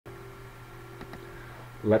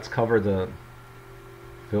let's cover the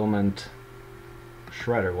filament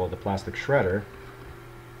shredder, well, the plastic shredder.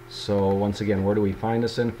 So once again, where do we find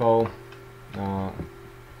this info?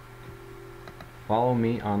 Follow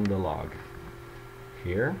me on the log.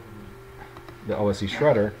 Here, the OSE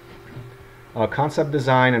Shredder. Concept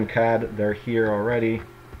design and CAD, they're here already.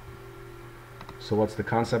 So what's the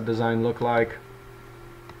concept design look like?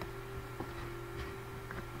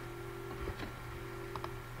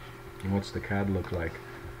 And what's the CAD look like?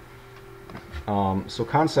 So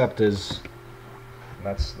concept is,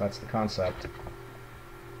 that's the concept.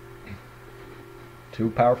 2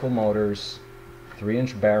 powerful motors,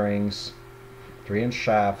 3-inch bearings, 3-inch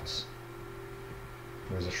shafts.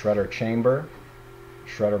 There's a shredder chamber,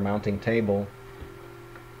 shredder mounting table.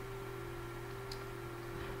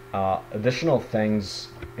 Additional things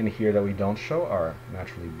in here that we don't show are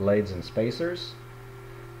naturally blades and spacers.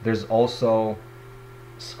 There's also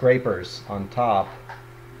scrapers on top,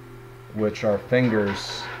 which are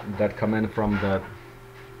fingers that come in from the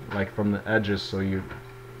edges, so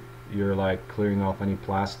you're like clearing off any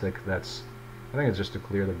plastic that's, I think it's just to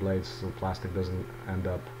clear the blades so plastic doesn't end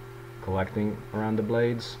up collecting around the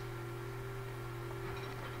blades.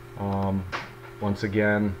 Once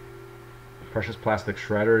again, precious plastic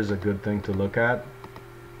shredder is a good thing to look at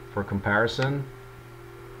for comparison.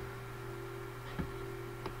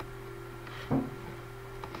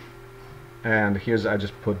 And here's, I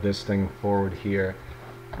just put this thing forward here.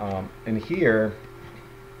 In here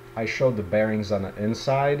I showed the bearings on the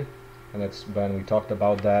inside, and that's when we talked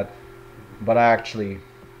about that, but I actually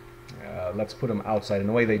let's put them outside. And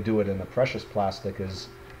the way they do it in the precious plastic is,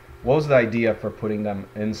 what was the idea for putting them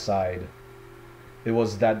inside? It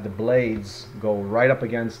was that the blades go right up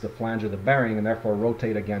against the flange of the bearing and therefore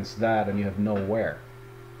rotate against that, and you have no wear.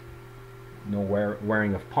 No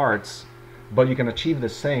wearing of parts. But you can achieve the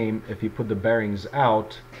same if you put the bearings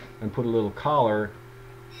out and put a little collar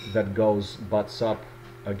that butts up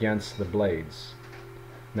against the blades.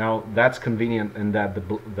 Now that's convenient in that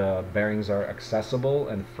the bearings are accessible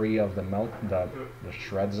and free of the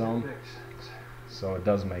shred zone, so it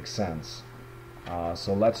does make sense.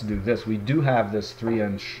 So let's do this. We do have this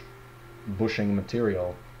 3-inch bushing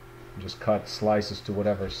material. Just cut slices to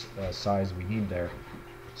whatever size we need there.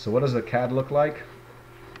 So what does the CAD look like?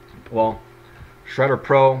 Well, Shredder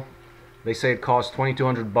Pro, they say it costs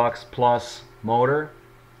 $2,200 plus motor.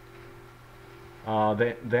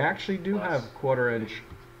 They actually do have 1/4-inch.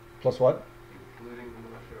 Plus what? Including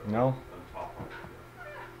No.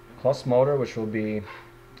 Plus motor, which will be,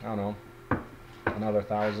 I don't know, another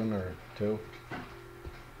 1,000 or 2.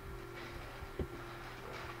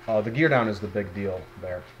 The gear down is the big deal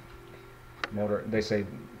there. Motor, they say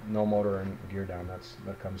no motor and gear down.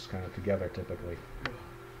 That comes kind of together typically.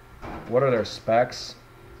 What are their specs?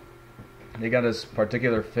 They got this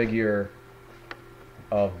particular figure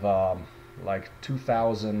of like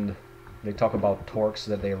 2,000. They talk about torques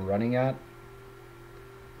that they're running at.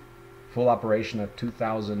 Full operation at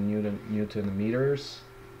 2,000 Newton meters.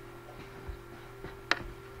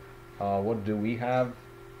 What do we have?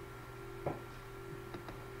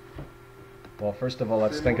 Well, first of all,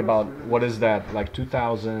 let's think about what is that, like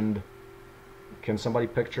 2,000. Can somebody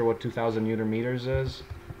picture what 2,000 Newton meters is?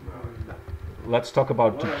 Let's talk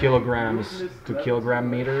about 2 kilograms, 2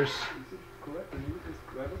 kilogram meters. Is it correct? The unit is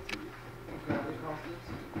gravity. Gravity constant.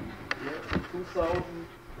 Yeah, 2,000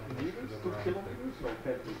 meters, 2 kilometers. No,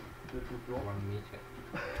 can 1 meter.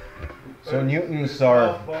 So newtons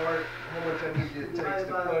are. How much energy it takes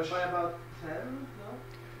to push? by about 10, no?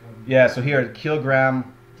 Yeah. So here, kilogram.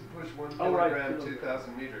 To push 1 Oh, right, kilogram,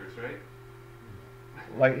 2,000 meters, right?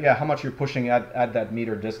 Like, yeah, how much you're pushing at that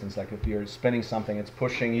meter distance. Like if you're spinning something, it's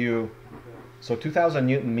pushing you. So 2,000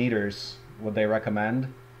 Newton meters, what they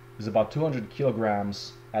recommend, is about 200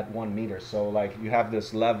 kilograms at 1 meter. So like you have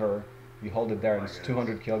this lever, you hold it there, and it's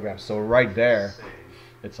 200 kilograms. So right there,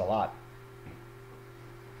 it's a lot.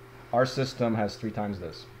 Our system has 3 times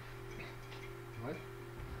this. What?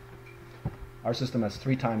 Our system has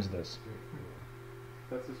 3 times this.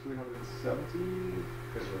 That's a 370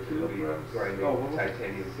 Because we're grinding Oh, what was it?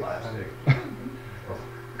 titanium plastic.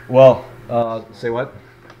 Well, say what?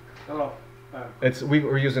 Oh,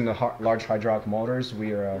 We're using the large hydraulic motors.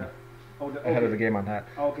 We are ahead of the game on that.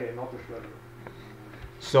 Okay, not the shredder.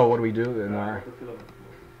 So what do we do in our? Not the filament.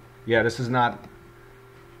 Yeah, this is not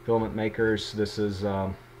filament makers. This is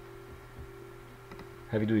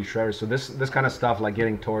heavy duty shredders. So this kind of stuff, like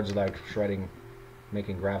getting towards like shredding,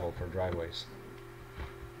 making gravel for driveways,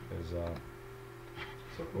 is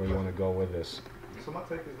where you want to go with this. So my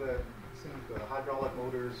take is that it seems the hydraulic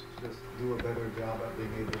motors just do a better job at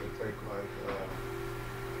being able to take like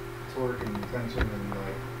torque and tension and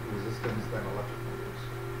like resistance than electric motors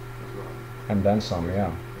as well. And then some, yeah.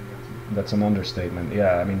 And then That's an understatement.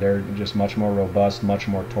 Yeah, I mean they're just much more robust, much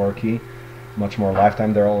more torquey, much more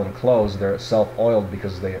lifetime. They're all enclosed. They're self-oiled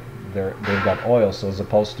because they've got oil. So as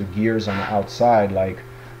opposed to gears on the outside, like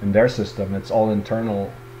in their system, it's all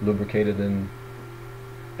internal, lubricated in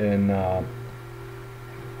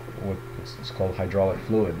what it's called hydraulic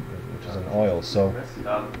fluid, which is an oil. So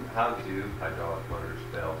How do hydraulic motors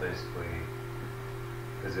fail? Basically,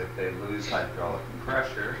 because if they lose hydraulic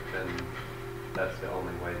pressure, then that's the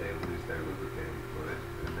only way they lose their lubricating fluid,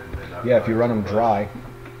 and then they're not. yeah, if you going run to them push. dry,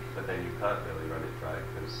 But then you can't really run it dry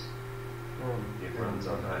because Mm. it runs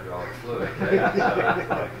on hydraulic fluid. Right? So it's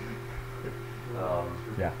like,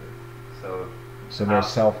 yeah. so So they're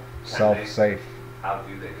how- self-safe. How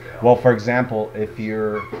do they fail? Well, for example, if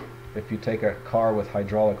you take a car with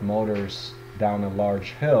hydraulic motors down a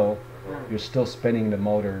large hill, you're still spinning the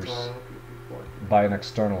motors by an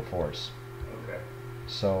external force. Okay.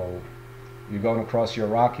 So you're going across your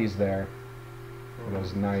Rockies there,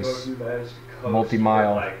 those nice, So you manage to coast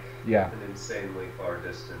multi-mile- for, like yeah, an insanely far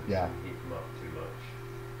distance Yeah. and heat them up too much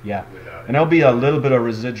yeah. without And there'll be a little bit of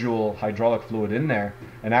residual hydraulic fluid in there.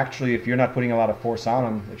 And actually, if you're not putting a lot of force on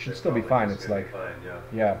them, it should still be fine. It's like, fine, yeah.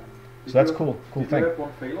 yeah. Did So that's you- cool Did thing. you have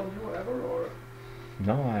one fail on you ever, or?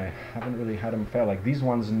 No, I haven't really had them fail. Like these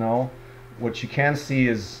ones, no. What you can see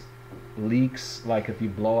is leaks, like if you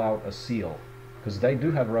blow out a seal, because they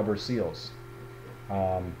do have rubber seals.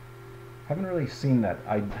 Haven't really seen that.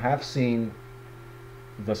 I have seen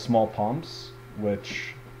the small pumps,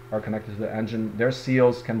 which are connected to the engine. Their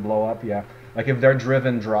seals can blow up, yeah. Like if they're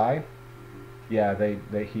driven dry, yeah,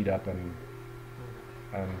 they heat up and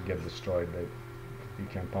get destroyed. You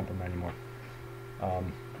can't pump them anymore.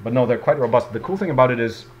 But no, they're quite robust. The cool thing about it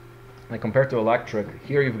is, like compared to electric,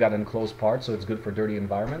 here you've got enclosed parts, so it's good for dirty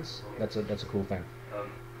environments. That's a cool thing.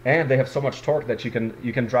 And they have so much torque that you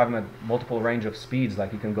can drive them at multiple range of speeds.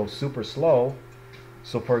 Like you can go super slow.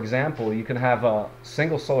 So for example, you can have a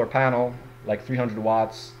single solar panel, like 300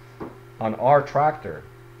 watts, on our tractor,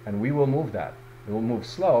 and we will move that. It will move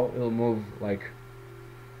slow. It will move like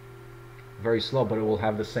very slow, but it will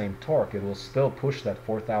have the same torque. It will still push that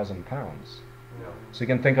 4,000 pounds. Yeah. So you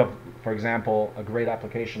can think of, for example, a great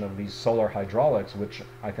application of these solar hydraulics, which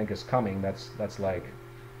I think is coming. That's like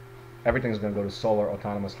everything's going to go to solar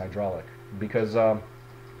autonomous hydraulic, because, or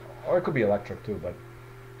it could be electric too, but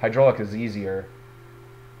hydraulic is easier.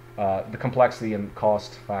 The complexity and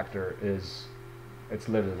cost factor it's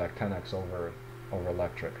literally like 10x over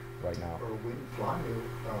electric right now. or wind flywheel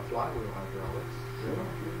hydraulics.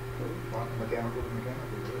 Mechanical to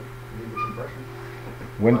mechanical, really. You need the compression.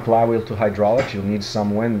 Wind flywheel to hydraulics, you'll need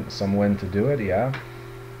some wind to do it, yeah.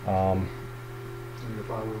 You need a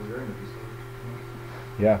flywheel with your energy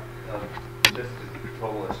storage. Yeah. Just a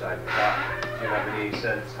total aside, do you have any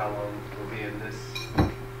sense how long we'll be in this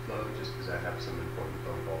mode? Just because I have some important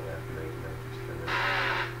phone call I have to make and then just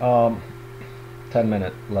finish.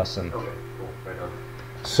 10-minute lesson. Okay, cool, right on.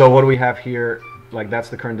 So what do we have here? Like that's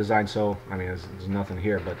the current design. So I mean, there's nothing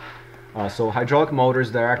here, but so hydraulic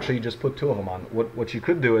motors, they're actually just put two of them on. What you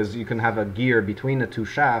could do is you can have a gear between the two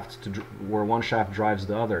shafts where one shaft drives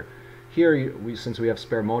the other. Here, since we have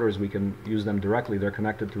spare motors, we can use them directly. They're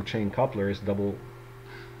connected through chain couplers, double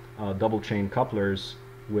chain couplers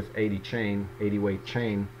with 80 weight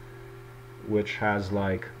chain, which has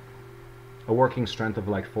like a working strength of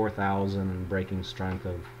like 4,000 and braking strength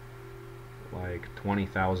of like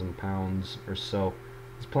 20,000 pounds or so.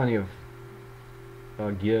 There's plenty of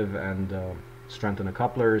give and strength in the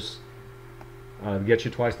couplers. Get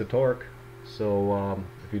you twice the torque. So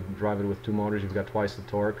if you drive it with two motors, you've got twice the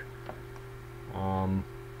torque.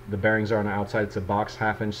 The bearings are on the outside. It's a box,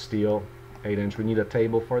 1/2-inch steel, 8-inch. We need a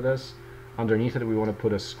table for this. Underneath it, we want to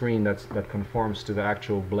put a screen that conforms to the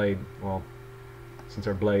actual blade. Well, since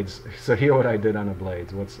our blades. So here, what I did on the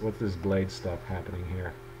blades. What's this blade stuff happening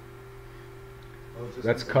here? Oh, it's just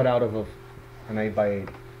That's something- cut out of an 8x8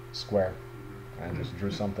 square. I just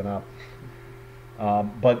drew something up.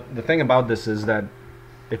 But the thing about this is that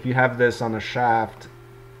if you have this on a shaft,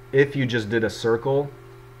 if you just did a circle,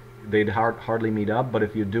 they'd hardly meet up. But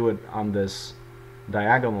if you do it on this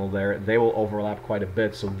diagonal there, they will overlap quite a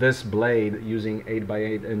bit. So this blade, using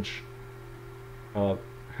 8x8-inch,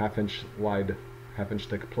 1/2-inch wide, 1/2-inch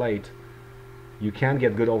thick plate, you can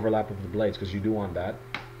get good overlap of the blades, because you do want that.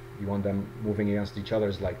 You want them moving against each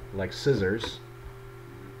other like scissors.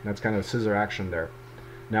 That's kind of scissor action there.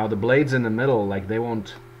 Now the blades in the middle, like they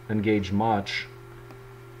won't engage much.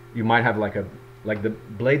 You might have like the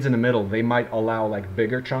blades in the middle, they might allow like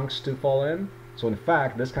bigger chunks to fall in. So in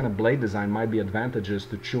fact, this kind of blade design might be advantageous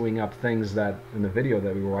to chewing up things that, in the video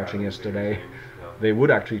that we were watching yesterday, they would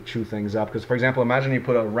actually chew things up. Because for example, imagine you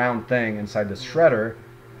put a round thing inside the shredder,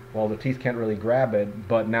 well, the teeth can't really grab it,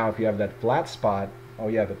 but now if you have that flat spot, oh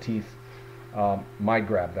yeah, the teeth might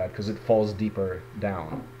grab that because it falls deeper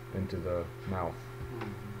down into the mouth.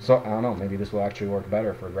 So I don't know, maybe this will actually work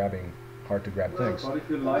better for grabbing hard to grab things. But if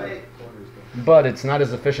you like, But it's not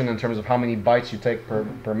as efficient in terms of how many bites you take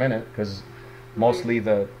per minute, because mostly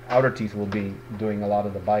the outer teeth will be doing a lot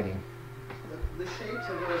of the biting. The shapes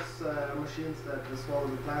of those machines that swallow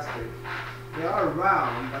the plastic, they are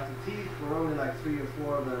round, but the teeth were only like 3 or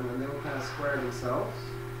 4 of them, and they were kind of square themselves.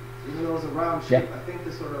 Even though it was a round shape, Yeah. I think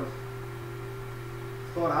they sort of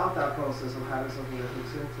thought out that process of having something that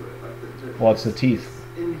hooks into it. Like Well, it's the teeth.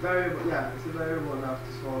 It's invariable, yeah, it's invariable enough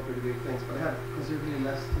to swallow pretty big things, but it had considerably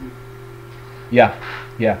less teeth. Yeah,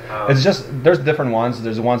 yeah. It's just, there's different ones.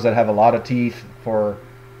 There's the ones that have a lot of teeth for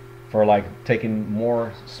like taking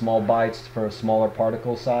more small bites for a smaller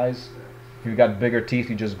particle size. If you've got bigger teeth,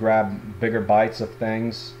 you just grab bigger bites of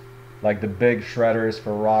things. Like the big shredders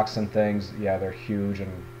for rocks and things, yeah, they're huge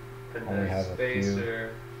and only have a few.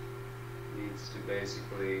 Spacer needs to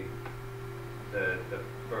basically the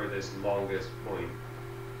furthest, longest point.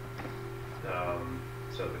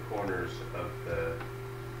 So the corners of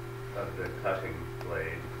the cutting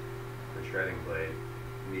blade, the shredding blade,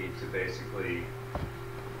 need to basically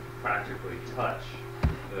practically touch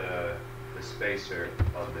the spacer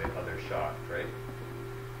on the other shaft, right?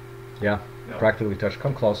 Yeah, Yeah. practically touch.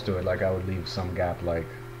 Come close to it, like I would leave some gap, like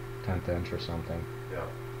 10th inch or something. Yeah.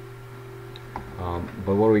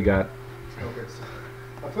 But what do we got? Okay, so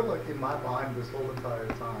I feel like in my mind this whole entire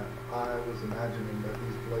time, I was imagining that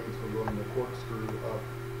these blades were going to corkscrew up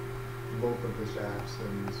both of the shafts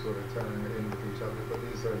and sort of turn in with each other, but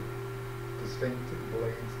these are distinct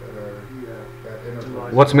blades that are that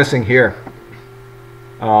interlock. What's missing here?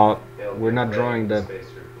 They'll We're be not blade, drawing the...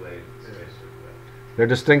 spacer blade, spacer blade. They're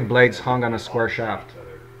distinct blades hung on a square shaft. Each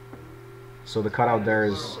other. So the cutout there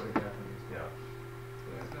is... Yeah.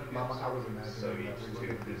 I was imagining So that each we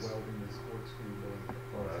were going to be tooth is- welding this corkscrew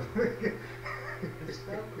blade. It's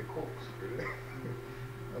not the corkscrew.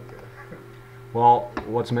 Okay. Well,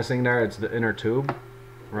 what's missing there? It's the inner tube,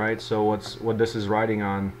 right? So what this is riding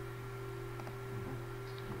on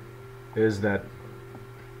is that...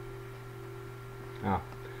 Oh,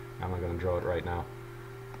 I'm not going to draw it right now.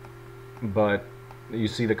 But you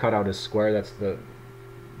see the cutout is square. That's the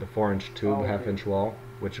 4-inch tube, Oh, okay. half-inch wall,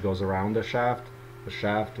 which goes around the shaft. The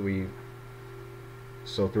shaft,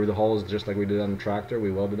 so through the holes, just like we did on the tractor,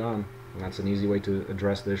 we welded on. And that's an easy way to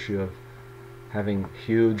address the issue of having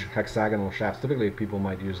huge hexagonal shafts. Typically people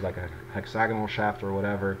might use like a hexagonal shaft or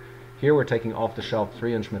whatever. Here we're taking off-the-shelf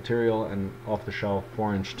 3-inch material and off-the-shelf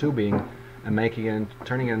 4-inch tubing and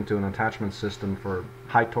turning it into an attachment system for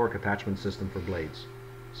high torque attachment system for blades.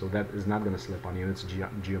 So that is not going to slip on you. It's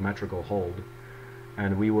geometrical hold,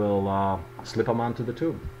 and we will slip them onto the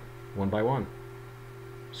tube one by one.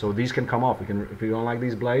 So these can come off. We can, if you don't like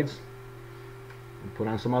these blades, we'll put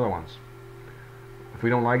on some other ones. If we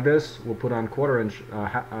don't like this, we'll put on 1/4 inch,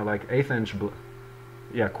 like 1/8 inch.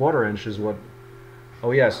 Yeah, 1/4 inch is what.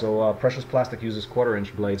 Oh yeah, so precious plastic uses 1/4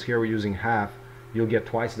 inch blades. Here we're using half. You'll get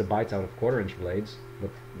twice the bites out of 1/4 inch blades,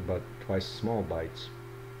 but twice small bites.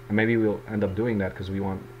 And maybe we'll end up doing that because we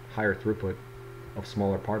want higher throughput of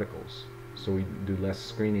smaller particles. So we do less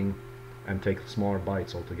screening and take smaller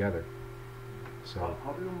bites altogether. So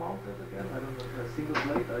how do you mount that again? I don't know. A single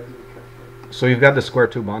blade? I didn't catch that. so you've got the square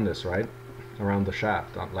tube on this, right? Around the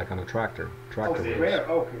shaft, like on a tractor. Oh, Wheels. square?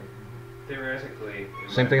 Okay. Theoretically, in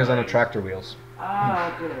Same my thing as on a mind, tractor wheels.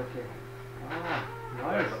 Ah, okay. Ah,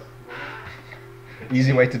 nice.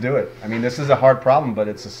 Easy way to do it. I mean, this is a hard problem, but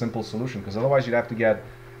it's a simple solution, because otherwise you'd have to get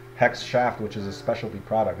hex shaft, which is a specialty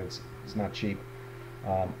product. It's not cheap.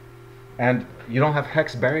 And you don't have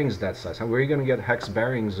hex bearings that size. Where are you going to get hex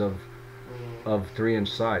bearings of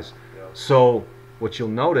 3-inch size? Yeah. So what you'll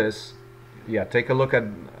notice, yeah, take a look at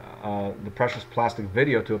the precious plastic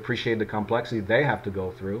video to appreciate the complexity they have to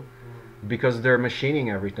go through, because they're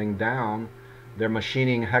machining everything down. They're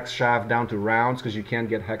machining hex shaft down to rounds because you can't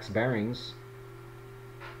get hex bearings.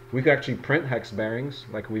 We could actually print hex bearings,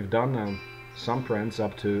 like we've done some prints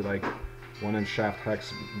up to like 1-inch shaft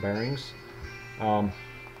hex bearings.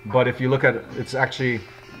 But if you look at it, it's actually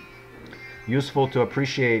useful to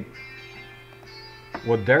appreciate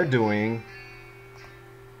what they're doing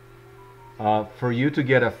for you to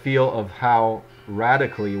get a feel of how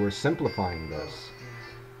radically we're simplifying this.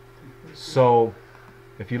 So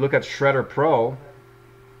if you look at Shredder Pro,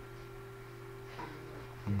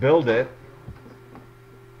 build it,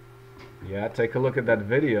 Yeah, take a look at that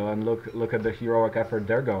video and look at the heroic effort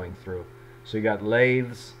they're going through. So you got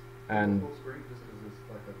lathes and Full screen, just 'cause it's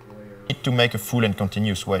like a glare. Need to make a full and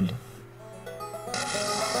continuous weld. that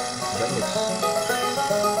looks.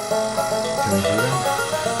 Can we do that?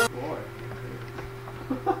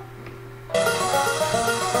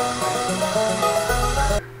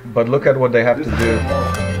 But look at what they have to do.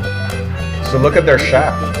 So look at their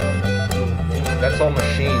shaft. That's all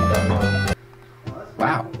machined.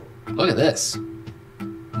 Wow, look at this.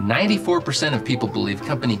 94% of people believe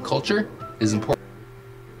company culture is important.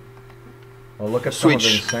 Well, look at some of the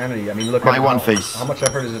Switch. insanity. I mean, look My at one how, face. how much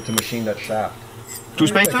effort is it to machine that shaft? Two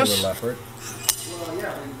Take a spacers, little effort.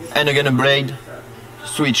 and again a blade.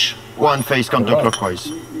 Switch one face counterclockwise,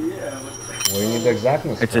 Well, you need the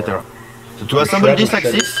exactness, for etc. it. So to assemble this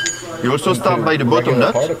axis, you also start by the bottom Regular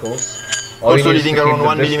nut, particles. All also you need is leaving to keep around the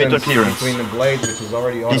 1 millimeter distance clearance. between the blades, which is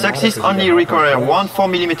already This axis automatic, 'cause only you got requires half one inch. 4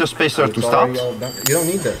 millimeter spacer So to it's start, already all done. You don't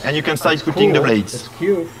need this. and you can start It's putting the cool. blades. It's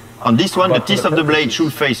cute. On this one, the But for teeth the of the blade purposes,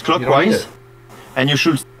 should face you don't need clockwise, it. and you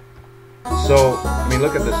should So, I mean,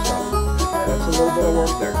 look at this stuff. That's a little bit of work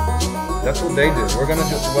there. That's what they do. We're gonna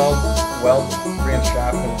just weld 3-inch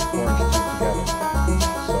shaft and 4-inch tube together.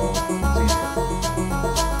 So it's easier.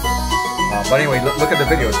 But anyway, look at the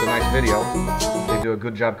video. It's a nice video. They do a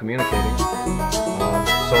good job communicating.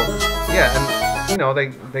 So yeah, and you know they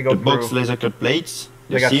go the box through. laser cut plates,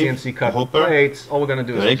 They the got sieve, CNC the cut hopper, plates. All we're gonna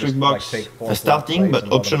do the is electric just, box. like, take 4 A starting flat but plates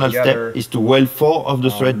and weld them optional together. step is to weld 4 of the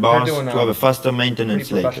thread They're bars doing to have a faster pretty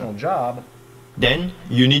maintenance later. professional job, Then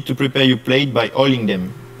you need to prepare your plate by oiling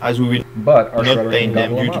them, as we will but our not shredder paint can them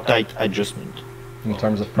gobble due them to up tight adjustment. in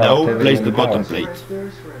terms of Now productivity place and the bottom power. plate.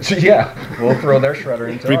 Yeah, we'll throw their shredder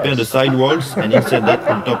into Prepare ours. the side walls and insert that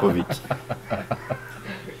on top of it.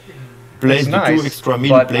 Place It's the nice, 2 extra but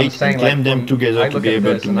middle I'm plates saying, and clamp like, them from- together I to look be at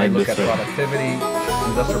able this to and I knife the look at thread. productivity,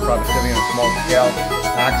 industrial productivity on a small scale,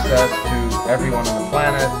 access to everyone on the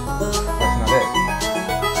planet. That's not it.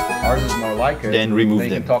 Ours is more like it. Then remove you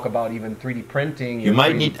them. can talk about even 3D printing. You your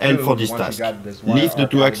might 3D need help tube, for this once you task. got this wire Lift the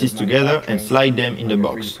 2 archive axes with together and manufacturing, slide them in the your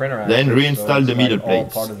box. 3D printer Then axis, reinstall so the it's middle like all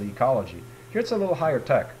plates. part of the ecology. Here it's a little higher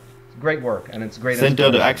tech. It's great work and it's great.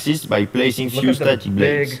 Center the inspiration. axis by placing Look few at the static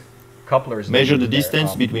blades. big couplers. they Measure the use there,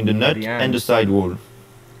 distance between the nut at and the end. side wall.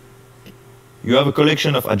 You have a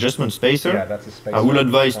collection of adjustment spacer. Yeah, that's a spacer. I would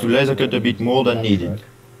advise to laser cut a bit more than needed.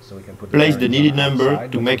 So we can put Place the bearings needed on the number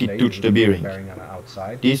outside, to that's make what it they touch do, the bearing. on the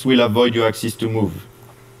outside. This will avoid your axis to move.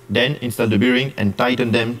 Then install the bearing and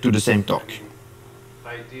tighten them to the same torque.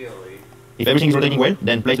 Ideally, If everything is rotating well,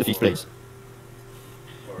 then place the fixed plates.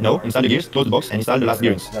 No, install the gears, close the box and install the last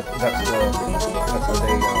bearings. That's what they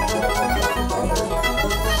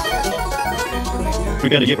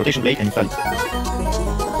Prepare the gear rotation plate and install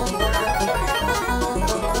it.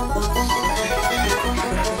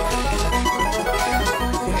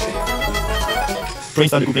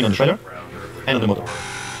 Pre-install the coupling on the shredder and on the motor.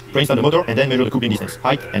 Pre-install the motor and then measure the coupling distance,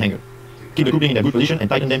 height and angle. Keep the coupling in a good position and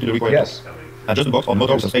tighten them to the required Yes. torque. Adjust the box or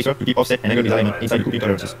motor with a spacer to keep offset and angle alignment inside the coupling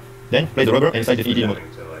tolerances. Then place the rubber and inside the feed in the motor.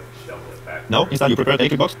 to like shovel it back. Now install your prepared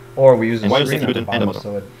electric box. Or we use a And wire screen safety at the button and the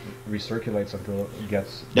bottom motor. so it recirculates until it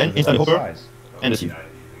gets Then to install the right hopper size. and the sieve.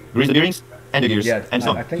 Grease the bearings and the gears Yeah, and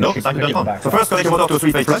so I on. think No, we should it's time to pick turn it it on. back So up. first connect your motor to a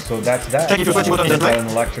 3-phase plug. So that's that. Check if your switching button is it's in got an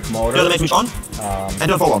electric motor. Turn the main switch on and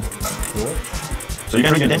turn forward. Cool. So you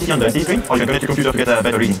can read the intensity on the LCD screen or you can connect your computer to get a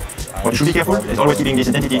better reading. What you should be careful is always keeping this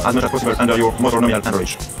intensity as much as possible under your motor nominal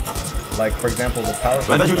average. Like for example, the power.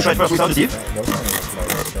 So I advise you to try first without the sieve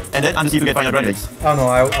and then on the sieve to get final grind rates. Oh no,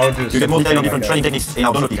 I'll do. You get more detail on different something threading techniques in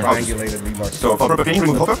our download kit and houses. triangulated rebar. So for proper cleaning,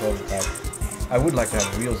 remove the hopper I would like to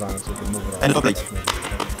have wheels on it so we can move it. And the top plate.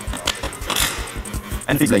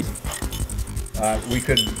 and fixed blade. We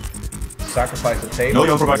could sacrifice the table. No,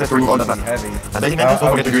 you also access to remove all that It's stuff. heavy. As basic maintenance,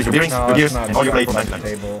 don't forget to grease your bearings, No, your gears, it's not and all your plates from time to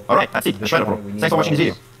sacrifice the time. table. Alright, that's it, the Shredder Pro. We need Thanks for watching this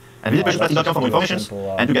video. those. And visit Let's preciousplastic.com just for more do a information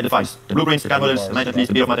simple, and to get the files, the blueprints, the CAD models, the maintenance list,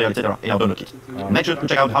 the bill of material, etc. in our download kit. Make sure to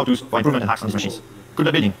check out how-tos for improvement and hacks on these machines. Good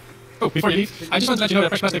luck building. Oh, before you leave, I just wanted to let you know that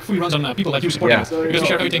Fresh Plastic fully runs on people like you supporting Yeah. us. Because we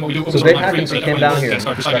share everything what we do open So source Dave online free Hackett so that came everyone down can here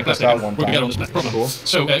start to recycling check us plastic out and one work together time. on this program. Cool.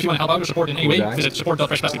 So if you want to help out or support in any way, guy. visit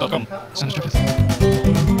support.freshplastic.com. Send us tickets.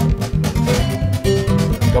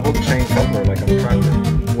 Double chain coupler like on a tractor.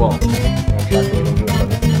 Well, on a tractor we don't do it, but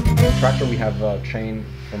on a tractor we have a chain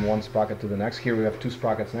from one sprocket to the next. Here we have two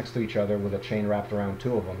sprockets next to each other with a chain wrapped around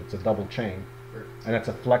two of them. It's a double chain, and it's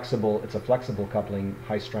a flexible coupling,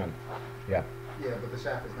 high strength. Yeah. Yeah, but the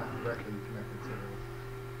shaft is not directly connected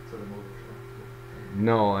to the motor shaft.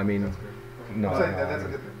 No, I mean, That's good. no. I'm saying no, that's I a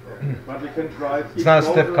mean, good thing. Yeah. But we can drive. it's not a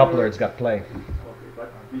stiff coupler. It's got play. Okay,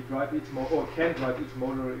 but we drive each motor, or can drive each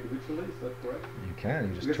motor individually, is that correct? You can,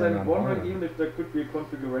 you just Because turn I'm on wondering one. even if there could be a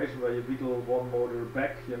configuration where you wiggle one motor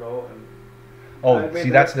back, you know, and Oh, I mean, see,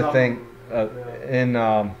 that's the some, thing. yeah. In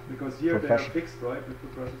because here they are profession- fixed, right, with the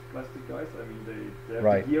precious plastic guys. I mean, they have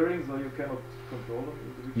Right. the gearing, so you cannot control them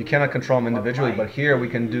individually. you cannot control them individually, but might here we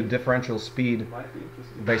can do be- differential speed might be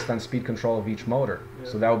interesting. based on speed control of each motor.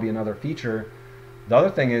 So Yeah. that would be another feature. The other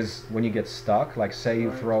thing is when you get stuck, like say you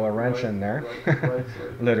Right, throw a wrench right, in there, right,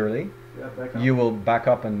 literally, Yeah, back up. you will back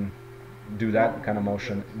up and do that kind of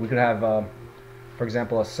motion. We could have, for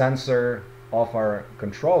example, a sensor off our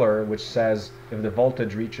controller which says if the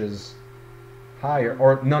voltage reaches higher,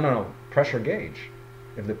 or no, pressure gauge.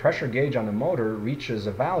 If the pressure gauge on the motor reaches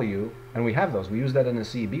a value, and we have those, we use that in a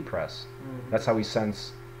CEB press. That's how we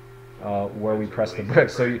sense where we press the brake.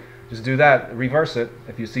 So you just do that, reverse it.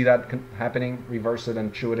 If you see that happening, reverse it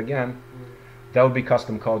and chew it again. That would be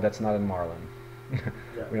custom code. That's not in Marlin.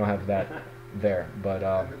 We don't have that there. But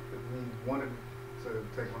If we wanted to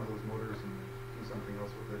take one of those motors and do something else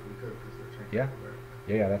with it, we could, because they're Yeah. changeable. Right?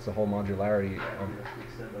 yeah, that's the whole modularity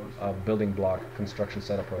of building block construction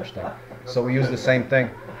set approach thing. So we use the same thing.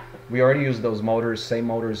 We already use those motors, same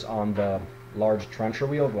motors on the large trencher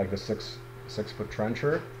wheel, like the six-foot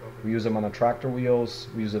trencher. We use them on the tractor wheels.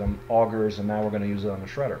 We use it on augers, and now we're going to use it on the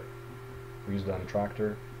shredder. We use it on the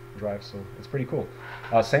tractor drive, so it's pretty cool.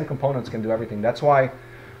 Same components can do everything. That's why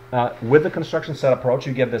with the construction set approach,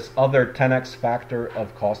 you get this other 10x factor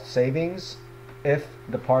of cost savings if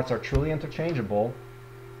the parts are truly interchangeable.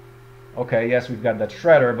 Okay, yes, we've got that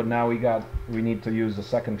shredder, but now we need to use the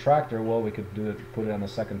second tractor. Well, we could put it on the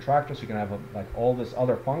second tractor, so you can have like all this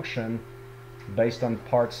other function based on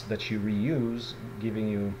parts that you reuse, giving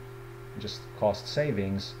you just cost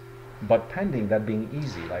savings, but pending that being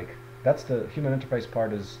easy. Like that's the human interface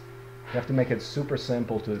part, is you have to make it super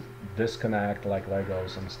simple to disconnect, like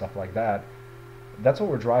Legos and stuff like that. That's what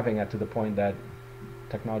we're driving at, to the point that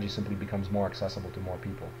technology simply becomes more accessible to more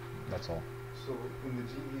people. That's all. So in the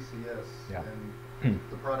GECS Yeah. and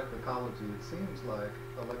the product ecology, it seems like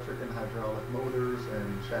electric and hydraulic motors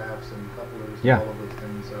and shafts and couplers, Yeah. all of those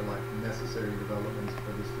things are like necessary developments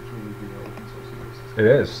for this to truly be an open source ecosystem. It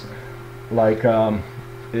is. Like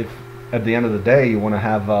if at the end of the day you want to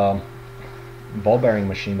have a ball bearing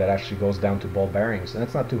machine that actually goes down to ball bearings, and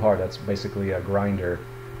it's not too hard. That's basically a grinder,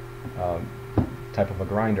 type of a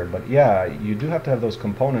grinder. But yeah, you do have to have those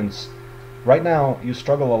components. Right now you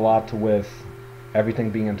struggle a lot with everything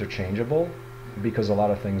being interchangeable, because a lot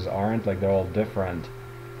of things aren't, like they're all different.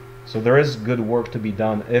 So there is good work to be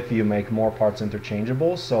done if you make more parts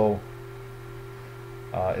interchangeable, so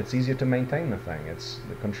it's easier to maintain the thing. It's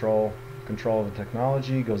the control of the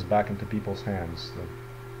technology goes back into people's hands,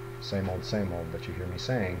 the same old that you hear me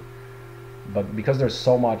saying. But because there's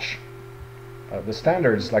so much, the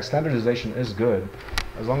standards, like standardization is good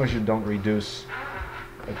as long as you don't reduce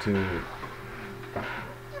to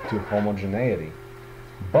homogeneity.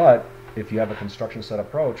 But if you have a construction set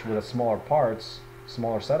approach with a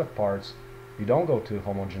smaller set of parts, you don't go to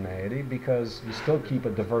homogeneity, because you still keep a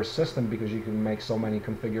diverse system, because you can make so many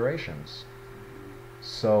configurations.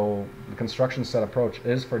 So the construction set approach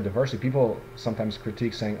is for diversity. People sometimes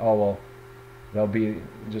critique saying, oh well, there'll be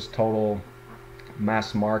just total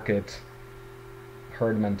mass market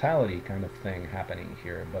herd mentality kind of thing happening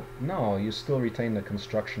here. But no, you still retain the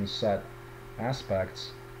construction set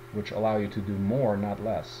aspects, which allow you to do more, not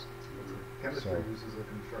less. Chemistry So- uses a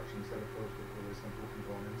construction set approach with really simple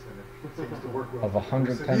components, and it seems to work well. Of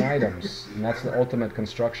 110 items, and that's the ultimate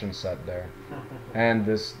construction set there. And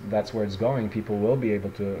that's where it's going. People will be able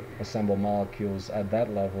to assemble molecules at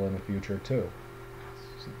that level in the future too.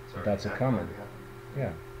 So that's a coming.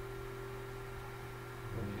 Yeah,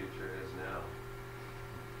 The future is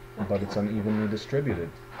now. but it's unevenly distributed.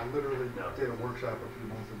 I literally did a workshop a few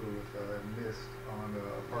months ago with NIST on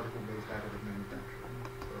particle-based additive manufacturing.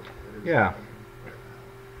 So it is Yeah. happening right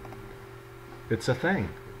now. It's a thing.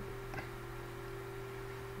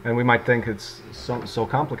 And we might think it's so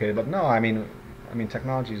complicated, but no. I mean,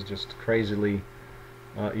 technology is just crazily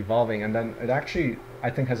evolving, and then it actually, I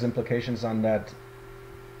think, has implications on that.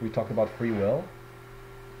 We talked about free will.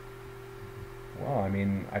 Well, I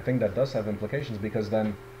mean, I think that does have implications, because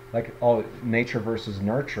then, like, nature versus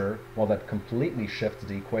nurture, well, that completely shifts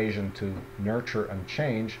the equation to nurture and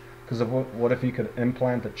change. Because of what if you could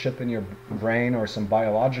implant a chip in your brain or some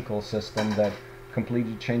biological system that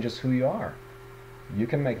completely changes who you are? You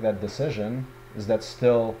can make that decision. Is that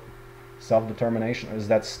still self-determination? Is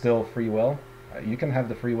that still free will? You can have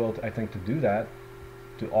the free will, I think, to do that,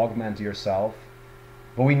 to augment yourself.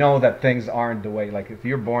 But we know that things aren't the way, like if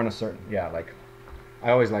you're born a certain, like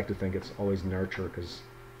I always like to think it's always nurture, because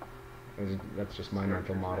That's just my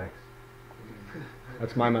mental model.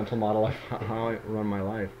 That's my mental model of how I run my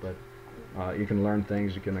life. But you can learn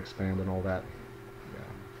things, you can expand and all that.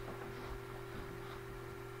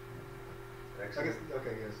 I guess,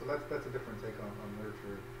 okay, yeah, so that's a different take on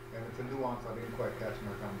nurture. And it's a nuance I didn't quite catch in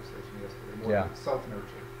our conversation yesterday. More Yeah. like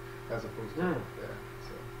self-nurture as opposed to,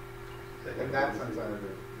 so. In that sense, I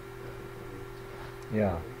agree.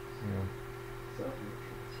 Yeah.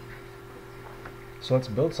 So let's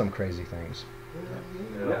build some crazy things.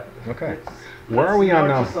 Yeah. Okay. Where are we on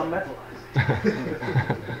now? Some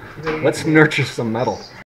metalized. Let's nurture some metal.